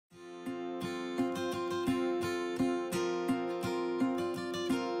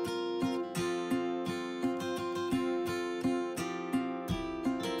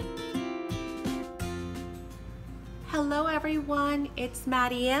Hello everyone, it's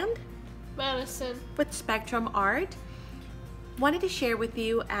Maddie and Madison with Spectrum Art. Wanted to share with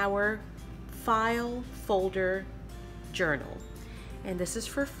you our file folder journal. And this is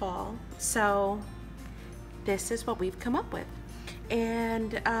for fall, so this is what we've come up with.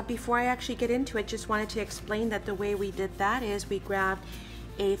 And before I actually get into it, just wanted to explain that the way we did that is we grabbed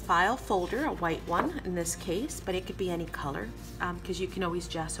a file folder, a white one in this case, but it could be any color because you can always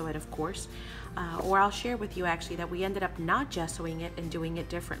gesso it, of course. Or I'll share with you actually that we ended up not gessoing it and doing it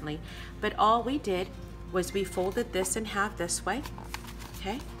differently. But all we did was we folded this in half this way,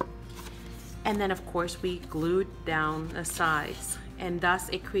 okay? And then of course we glued down the sides, and thus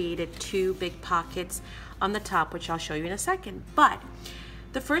it created two big pockets on the top, which I'll show you in a second. But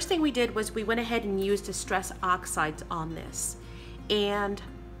the first thing we did was we went ahead and used distress oxides on this. And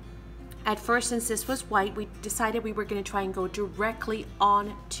at first, since this was white, we decided we were going to try and go directly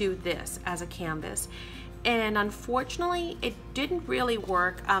onto this as a canvas. And unfortunately, it didn't really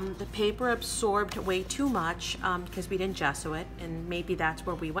work. The paper absorbed way too much because we didn't gesso it, and maybe that's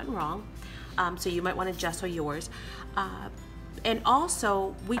where we went wrong. So you might want to gesso yours. And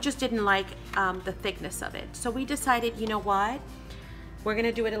also, we just didn't like the thickness of it. So we decided, you know what? We're going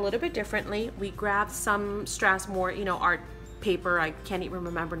to do it a little bit differently. We grabbed some Strathmore, art paper. I can't even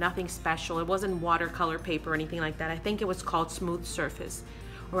remember, nothing special. It wasn't watercolor paper or anything like that. I think it was called Smooth Surface.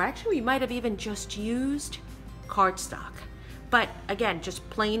 Or actually we might have even just used cardstock. But again, just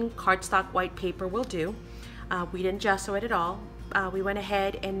plain cardstock white paper will do. We didn't gesso it at all. We went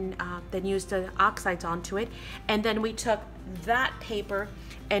ahead and then used the oxides onto it. And then we took that paper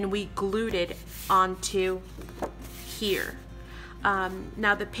and we glued it onto here.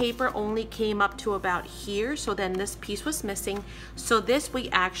 Now the paper only came up to about here, so then this piece was missing. So this we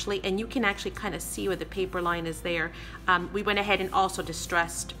actually, and you can actually kind of see where the paper line is there, we went ahead and also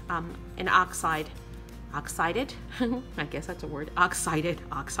distressed an oxided, I guess that's a word, oxide,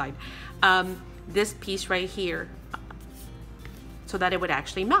 this piece right here, so that it would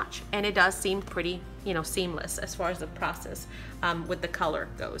actually match. And it does seem pretty, seamless as far as the process with the color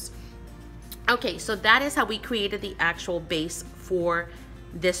goes. Okay, so that is how we created the actual base for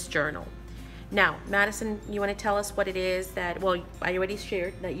this journal. Now, Madison, you want to tell us what it is that, well, I already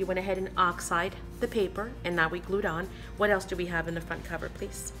shared that you went ahead and oxide the paper and now we glued on. What else do we have in the front cover,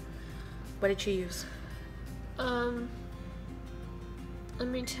 please? What did you use? Let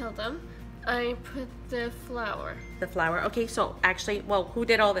me tell them. I put the flower. The flower. Okay, so actually, well, who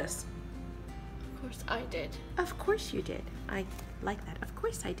did all this? Of course I did. Of course you did. I like that. Of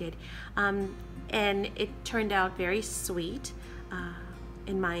course I did. And it turned out very sweet,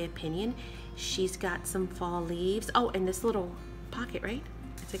 in my opinion. She's got some fall leaves. Oh, and this little pocket, right?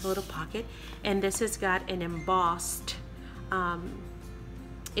 It's like a little pocket. And this has got an embossed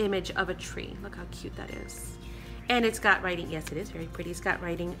image of a tree. Look how cute that is. And it's got writing. Yes, it is very pretty. It's got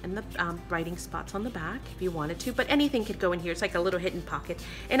writing in the writing spots on the back if you wanted to, but anything could go in here. It's like a little hidden pocket.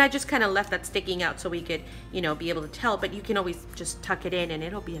 And I just kind of left that sticking out so we could, be able to tell, but you can always just tuck it in and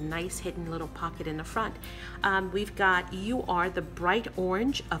it'll be a nice hidden little pocket in the front. We've got, you are the bright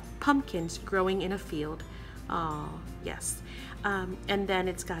orange of pumpkins growing in a field. Oh, yes. And then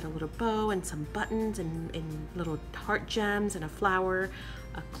it's got a little bow and some buttons and little heart gems and a flower,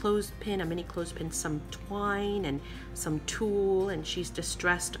 a clothespin, a mini clothespin, some twine and some tulle, and she's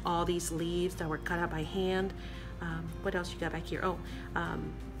distressed all these leaves that were cut out by hand. What else you got back here? Oh,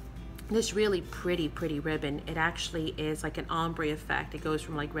 this really pretty ribbon. It actually is like an ombre effect. It goes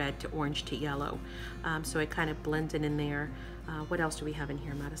from like red to orange to yellow. So it kind of blends in there. What else do we have in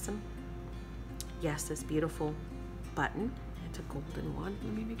here, Madison? Yes, this beautiful button. It's a golden one.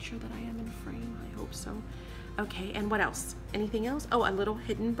 Let me make sure that I am in frame. I hope so. Okay, and what else? Anything else? Oh, a little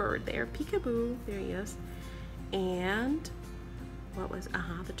hidden bird there. Peekaboo. There he is. And what was,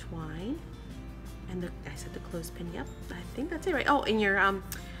 the twine. And I said the clothespin. Yep, I think that's it, right? Oh, and your,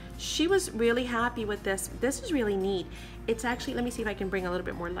 she was really happy with this. This is really neat. It's actually, let me see if I can bring a little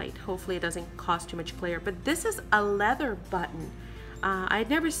bit more light. Hopefully it doesn't cause too much glare. But this is a leather button. I had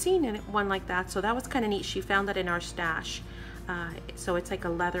never seen one like that, so that was kind of neat. She found that in our stash. So it's like a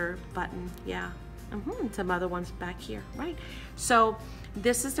leather button, yeah. And some other ones back here, right? So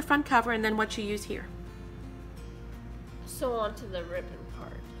this is the front cover, and then what you use here? So onto the ribbon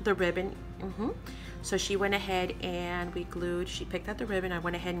part. The ribbon, So she went ahead and we glued, she picked out the ribbon, I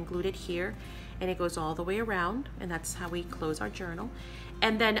went ahead and glued it here, and it goes all the way around, and that's how we close our journal.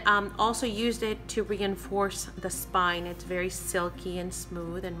 And then also used it to reinforce the spine. It's very silky and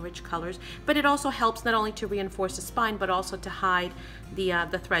smooth and rich colors, but it also helps not only to reinforce the spine, but also to hide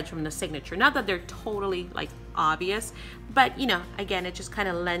the threads from the signature. Not that they're totally like obvious, but again, it just kind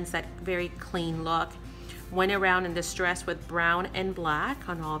of lends that very clean look. went around in distress with brown and black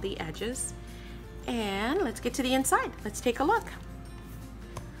on all the edges. And let's get to the inside. Let's take a look.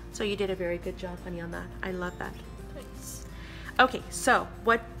 So you did a very good job, honey, on that. I love that. Thanks. Okay, so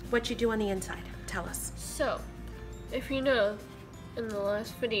what you do on the inside? Tell us. So, if you know, in the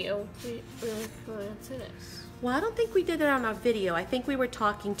last video, we really flew into this. Well, I don't think we did it on a video. I think we were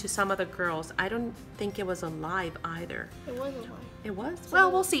talking to some other girls. I don't think it was a live either. It wasn't live. It was?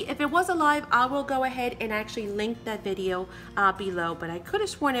 Well, we'll see. If it was a live, I will go ahead and actually link that video below. But I could have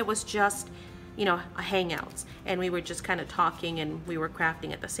sworn it was just, you know, a hangouts. And we were just kind of talking and we were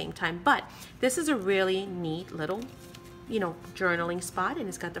crafting at the same time. But this is a really neat little, you know, journaling spot. And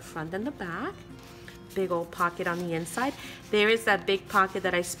it's got the front and the back. Big old pocket on the inside. There is that big pocket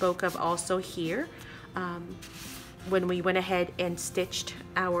that I spoke of also here. When we went ahead and stitched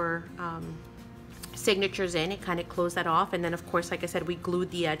our signatures in, it kind of closed that off, and then of course, like I said, we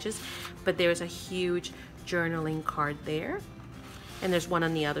glued the edges, but there's a huge journaling card there, and there's one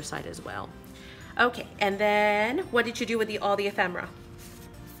on the other side as well. Okay, and then what did you do with all the ephemera?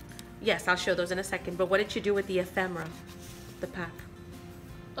 Yes, I'll show those in a second, but what did you do with the ephemera, the pack?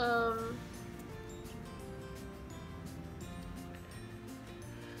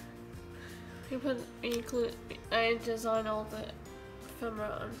 I designed all the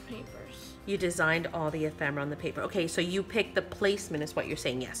ephemera on papers. You designed all the ephemera on the paper. Okay, so you picked the placement is what you're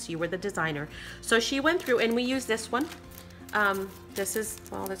saying. Yes, you were the designer. So she went through, and we used this one. This is,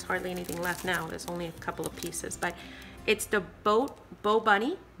 well, there's hardly anything left now. There's only a couple of pieces, but it's the Bow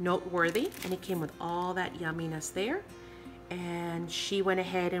Bunny Noteworthy, and it came with all that yumminess there. And she went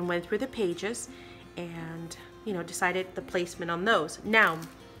ahead and went through the pages and, you know, decided the placement on those. Now,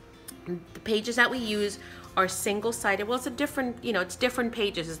 the pages that we use are single-sided. Well, it's a different, you know, it's different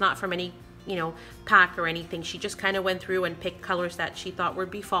pages. It's not from any, you know, pack or anything. She just kind of went through and picked colors that she thought would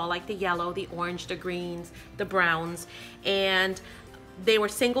be fall, like the yellow, the orange, the greens, the browns, and they were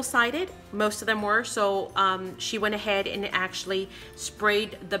single-sided. Most of them were. So she went ahead and actually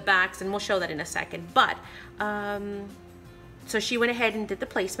sprayed the backs, and we'll show that in a second. But so she went ahead and did the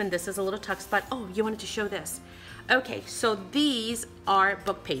placement. This is a little tuck spot. Oh, you wanted to show this. Okay, so these are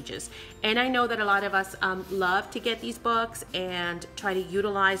book pages, and I know that a lot of us love to get these books and try to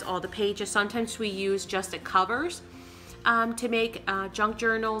utilize all the pages. Sometimes we use just the covers to make junk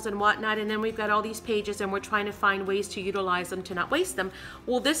journals and whatnot, and then we've got all these pages and we're trying to find ways to utilize them to not waste them.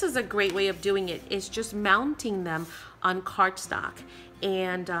 Well, this is a great way of doing it, is just mounting them on cardstock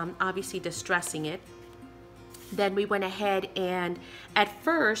and obviously distressing it. Then we went ahead and at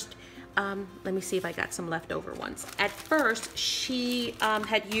first, let me see if I got some leftover ones. At first, she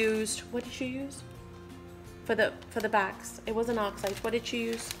had used, what did she use for the backs? It wasn't oxide. What did she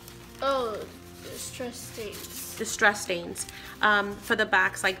use? Oh, distress stains. Distress stains for the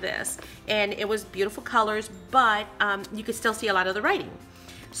backs like this, and it was beautiful colors, but you could still see a lot of the writing.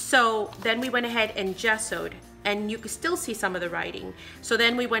 So then we went ahead and gessoed, and you could still see some of the writing. So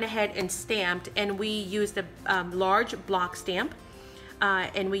then we went ahead and stamped, and we used a large block stamp.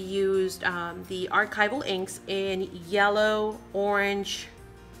 And we used the archival inks in yellow, orange,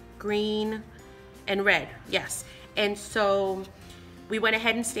 green, and red. Yes. And so we went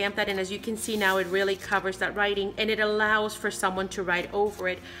ahead and stamped that, and as you can see now, it really covers that writing, and it allows for someone to write over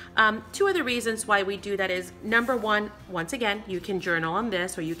it. Two other reasons why we do that is, number one, once again, you can journal on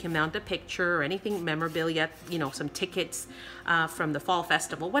this, or you can mount a picture or anything, memorabilia, you know, some tickets from the fall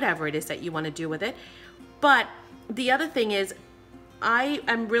festival, whatever it is that you want to do with it. But the other thing is, I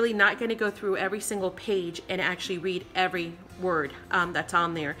am really not going to go through every single page and actually read every word that's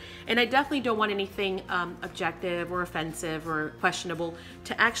on there. And I definitely don't want anything objective or offensive or questionable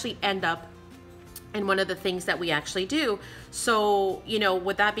to actually end up in one of the things that we actually do. So, you know,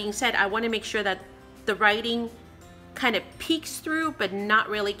 with that being said, I want to make sure that the writing kind of peeks through, but not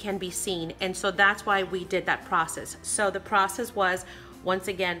really can be seen. And so that's why we did that process. So the process was, once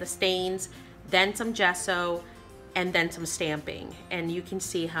again, the stains, then some gesso, and then some stamping, and you can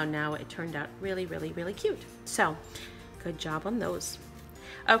see how now it turned out really, really, really cute. So good job on those.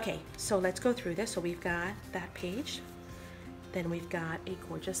 Okay, so let's go through this. So we've got that page, then we've got a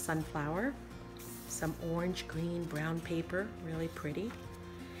gorgeous sunflower, some orange, green, brown paper, really pretty.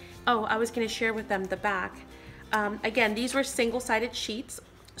 Oh, I was going to share with them the back. Again, these were single-sided sheets,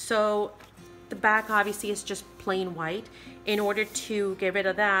 so the back obviously is just plain white. In order to get rid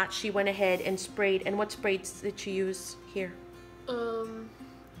of that, she went ahead and sprayed. And what sprays did she use here?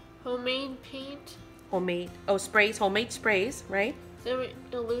 Homemade paint. Homemade. Oh, sprays. Homemade sprays, right?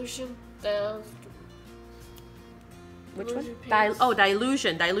 Dilution. Which one?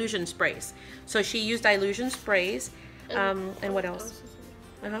 Dilution. Dilution sprays. So she used dilution sprays. And what else?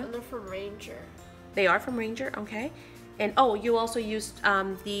 And they're from Ranger. They are from Ranger, okay. And oh, you also used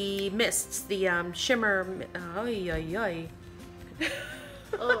the mists, the shimmer. Ay, ay, ay.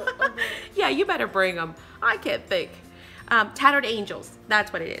 Oh, okay. Yeah, you better bring them. I can't think. Tattered Angels,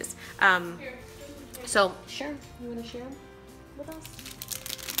 that's what it is. Here. So, sure, you want to share them with us?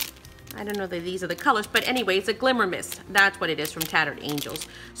 I don't know that these are the colors, but anyway, it's a glimmer mist. That's what it is from Tattered Angels.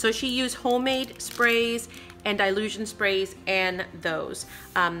 So she used homemade sprays and dilution sprays and those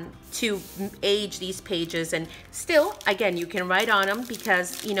to age these pages. And still, again, you can write on them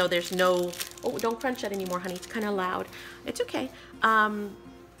because, you know, there's no, oh, don't crunch that anymore, honey. It's kind of loud. It's okay.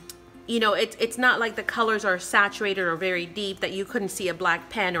 You know, it's not like the colors are saturated or very deep that you couldn't see a black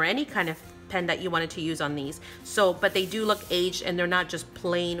pen or any kind of pen that you wanted to use on these. So, but they do look aged and they're not just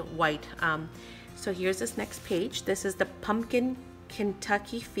plain white. So here's this next page. This is the Pumpkin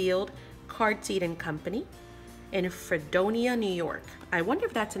Kentucky Field Card Seed and Company in Fredonia, New York. I wonder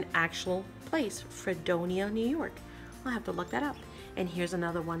if that's an actual place, Fredonia, New York. I'll have to look that up. And here's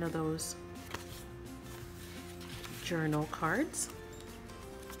another one of those journal cards.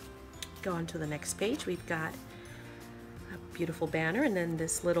 Go on to the next page. We've got a beautiful banner and then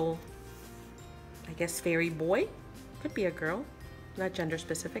this little, I guess, fairy boy. Could be a girl, not gender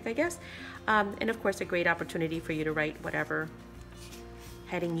specific, I guess. And of course, a great opportunity for you to write whatever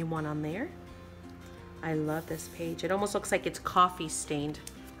heading you want on there. I love this page. It almost looks like it's coffee stained.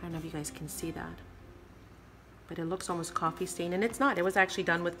 I don't know if you guys can see that, but it looks almost coffee stained, and it's not. It was actually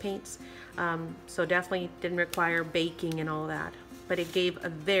done with paints, so definitely didn't require baking and all that, but it gave a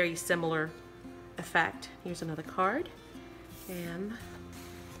very similar effect. Here's another card, and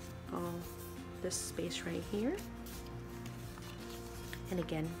all this space right here, and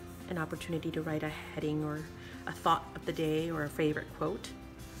again, an opportunity to write a heading or a thought of the day or a favorite quote.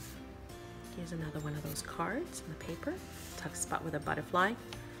 Here's another one of those cards on the paper. Tuck spot with a butterfly.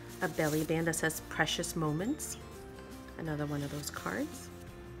 A belly band that says precious moments. Another one of those cards.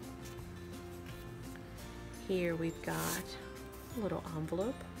 Here we've got a little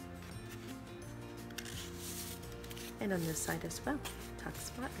envelope. And on this side as well. Tuck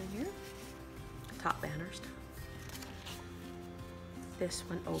spot right here. Top banners. This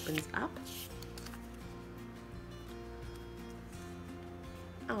one opens up.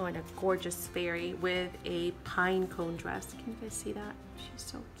 Oh, and a gorgeous fairy with a pine cone dress. Can you guys see that? She's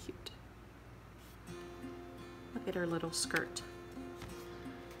so cute. Look at her little skirt.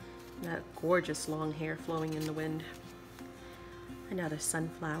 And that gorgeous long hair flowing in the wind. Another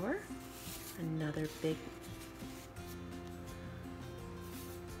sunflower. Another big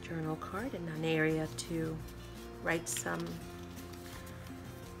journal card and an area to write some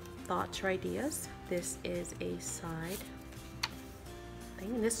thoughts or ideas. This is a side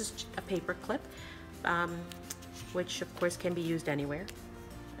thing, and this is a paper clip, which of course can be used anywhere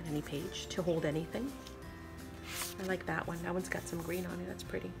on any page to hold anything. I like that one. That one's got some green on it. That's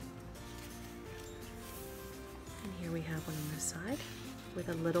pretty. And here we have one on this side with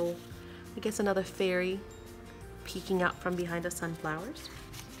a little, I guess, another fairy peeking out from behind the sunflowers.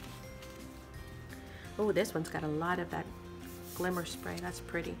 Oh, this one's got a lot of that glimmer spray. That's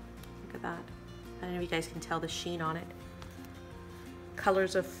pretty. Look at that. I don't know if you guys can tell the sheen on it.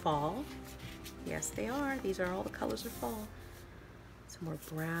 Colors of fall. Yes, they are. These are all the colors of fall. Some more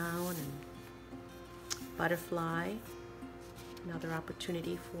brown and butterfly. Another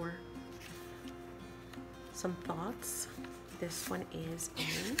opportunity for some thoughts. This one is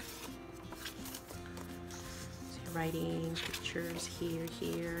in, so you're writing pictures here,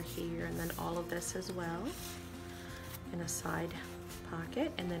 here, here, and then all of this as well in a side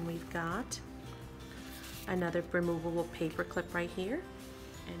pocket. And then we've got another removable paper clip right here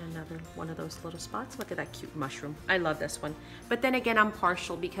and another one of those little spots. Look at that cute mushroom. I love this one. But then again, I'm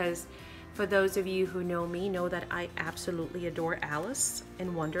partial because for those of you who know me know that I absolutely adore Alice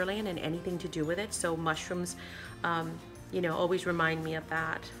in Wonderland and anything to do with it. So mushrooms, you know, always remind me of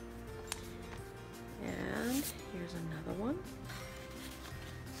that. And here's another one.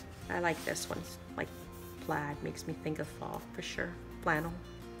 I like this one. Like plaid, makes me think of fall for sure. Flannel.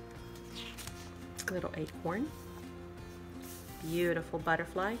 Little acorn. Beautiful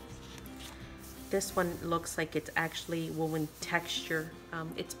butterfly. This one looks like it's actually woven texture.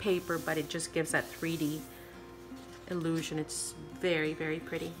 It's paper, but it just gives that 3D illusion. It's very, very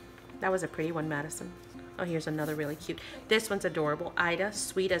pretty. That was a pretty one, Madison. Oh, here's another really cute. This one's adorable. Ida,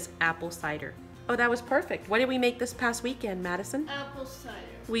 sweet as apple cider. Oh, that was perfect. What did we make this past weekend, Madison? Apple cider.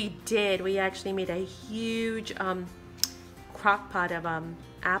 We did. We actually made a huge crock pot of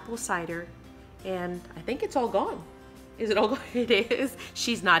apple cider, and I think it's all gone. Is it all gone? It is.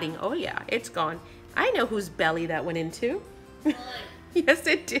 She's nodding. Oh yeah, it's gone. I know whose belly that went into. Yes,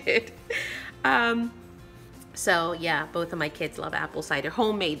 it did. So yeah, both of my kids love apple cider,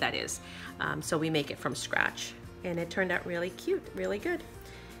 homemade that is. So we make it from scratch, and it turned out really cute, really good.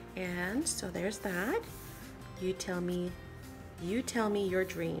 And so there's that. You tell me your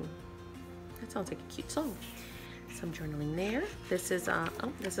dream. That sounds like a cute song. Some journaling there. This is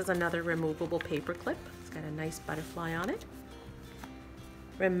this is another removable paper clip. It's got a nice butterfly on it.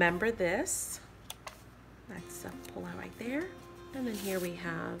 Remember this. That's a pull out right there. And then here we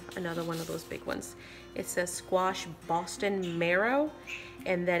have another one of those big ones. It says Squash Boston Marrow,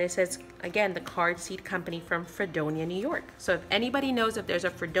 and then it says again the Card Seed Company from Fredonia, New York. So if anybody knows if there's a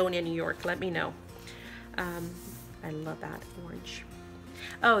Fredonia, New York, let me know. I love that orange.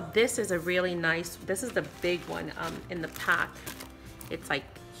 Oh, this is a really nice, this is the big one in the pack. It's like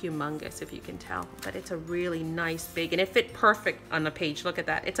humongous if you can tell, but it's a really nice big, and it fit perfect on the page. Look at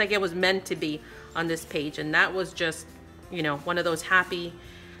that. It's like it was meant to be on this page, and that was just, you know, one of those happy,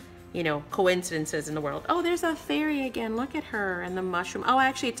 you know, coincidences in the world. Oh, there's a fairy again. Look at her and the mushroom. Oh,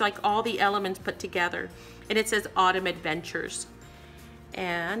 actually, it's like all the elements put together, and it says Autumn Adventures.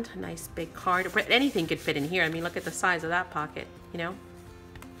 And a nice big card. Anything could fit in here. I mean, look at the size of that pocket, you know.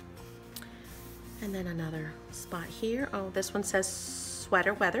 And then another spot here. Oh, this one says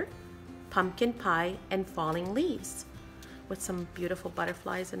Sweater Weather, Pumpkin Pie, and Falling Leaves, with some beautiful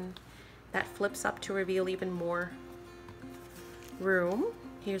butterflies, and that flips up to reveal even more room.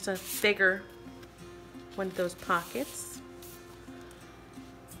 Here's a bigger one of those pockets.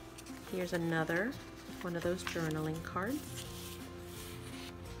 Here's another one of those journaling cards.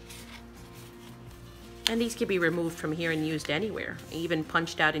 And these can be removed from here and used anywhere, even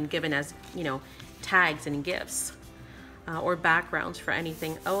punched out and given as, you know, tags and gifts, or backgrounds for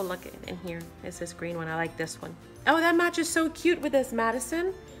anything. Oh, look, in here is this green one. I like this one. Oh, that matches so cute with this,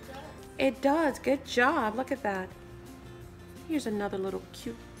 Madison. It does. Good job. Look at that. Here's another little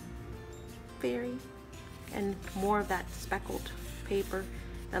cute fairy, and more of that speckled paper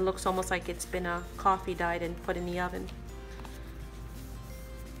that looks almost like it's been coffee dyed and put in the oven.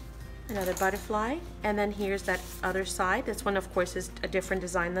 Another butterfly, and then here's that other side. This one, of course, is a different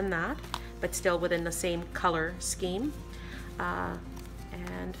design than that, but still within the same color scheme.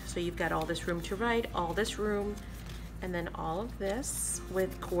 And so you've got all this room to write, all this room, and then all of this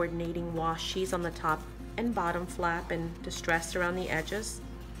with coordinating washies on the top and bottom flap and distressed around the edges.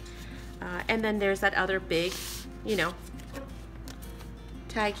 And then there's that other big, you know,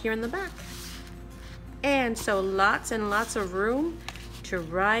 tag here in the back. And so lots and lots of room to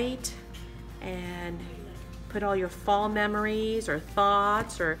write and put all your fall memories or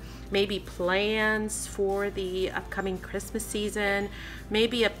thoughts, or maybe plans for the upcoming Christmas season.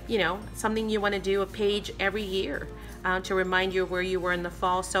 Maybe you know, something you want to do, a page every year to remind you of where you were in the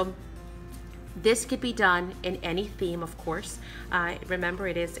fall. So this could be done in any theme, of course. Remember,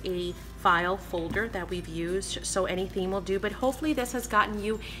 it is a file folder that we've used, so any theme will do, but hopefully this has gotten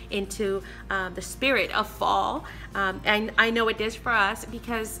you into the spirit of fall. And I know it is for us,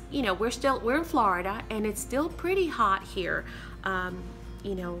 because, you know, we're in Florida and it's still pretty hot here.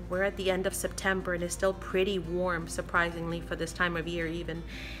 You know, we're at the end of September and it's still pretty warm, surprisingly, for this time of year even.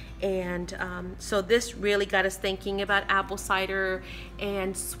 And so this really got us thinking about apple cider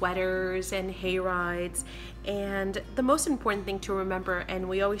and sweaters and hay rides. And the most important thing to remember, and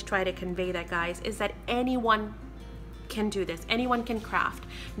we always try to convey that, guys, is that anyone can do this. Anyone can craft,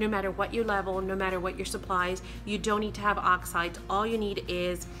 no matter what your level, no matter what your supplies. You don't need to have oxides. All you need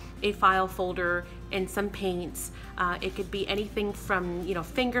is a file folder and some paints. It could be anything from, you know,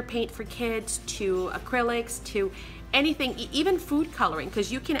 finger paint for kids to acrylics to anything, even food coloring,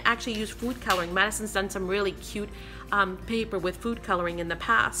 because you can actually use food coloring. Madison's done some really cute paper with food coloring in the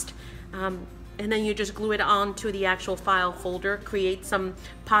past. And then you just glue it onto the actual file folder, create some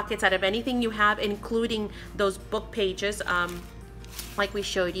pockets out of anything you have, including those book pages like we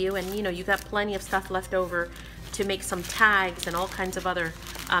showed you. And you know, you got plenty of stuff left over to make some tags and all kinds of other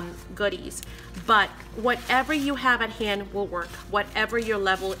goodies. But whatever you have at hand will work. Whatever your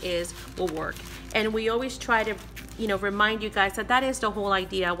level is will work. And we always try to, you know, remind you guys that that is the whole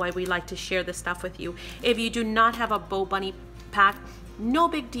idea why we like to share this stuff with you. If you do not have a Bo Bunny pack, no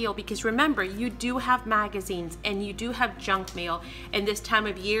big deal, because remember, you do have magazines and you do have junk mail, and this time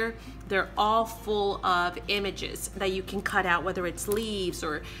of year they're all full of images that you can cut out, whether it's leaves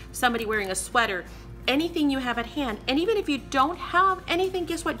or somebody wearing a sweater, anything you have at hand. And even if you don't have anything,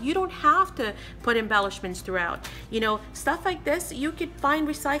 guess what? You don't have to put embellishments throughout. You know, stuff like this, you could find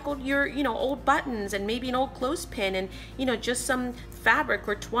recycled, your, you know, old buttons and maybe an old clothespin, and, you know, just some fabric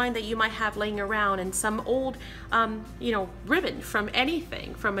or twine that you might have laying around, and some old, you know, ribbon from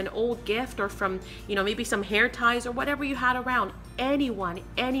anything, from an old gift, or from, you know, maybe some hair ties or whatever you had around. anyone,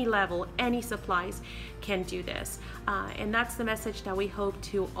 any level, any supplies can do this. And that's the message that we hope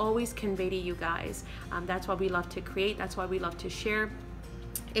to always convey to you guys. That's why we love to create. That's why we love to share.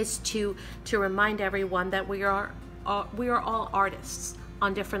 Is to remind everyone that we are all artists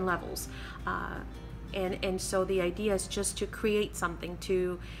on different levels. And so the idea is just to create something,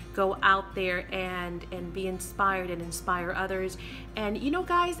 to go out there and be inspired and inspire others. And you know,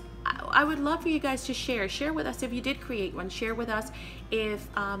 guys, I would love for you guys to share with us if you did create one. Share with us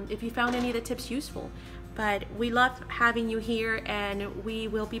if you found any of the tips useful. But we love having you here, and we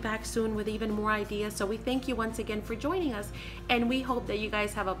will be back soon with even more ideas. So we thank you once again for joining us, and we hope that you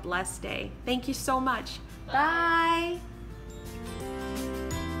guys have a blessed day. Thank you so much. Bye.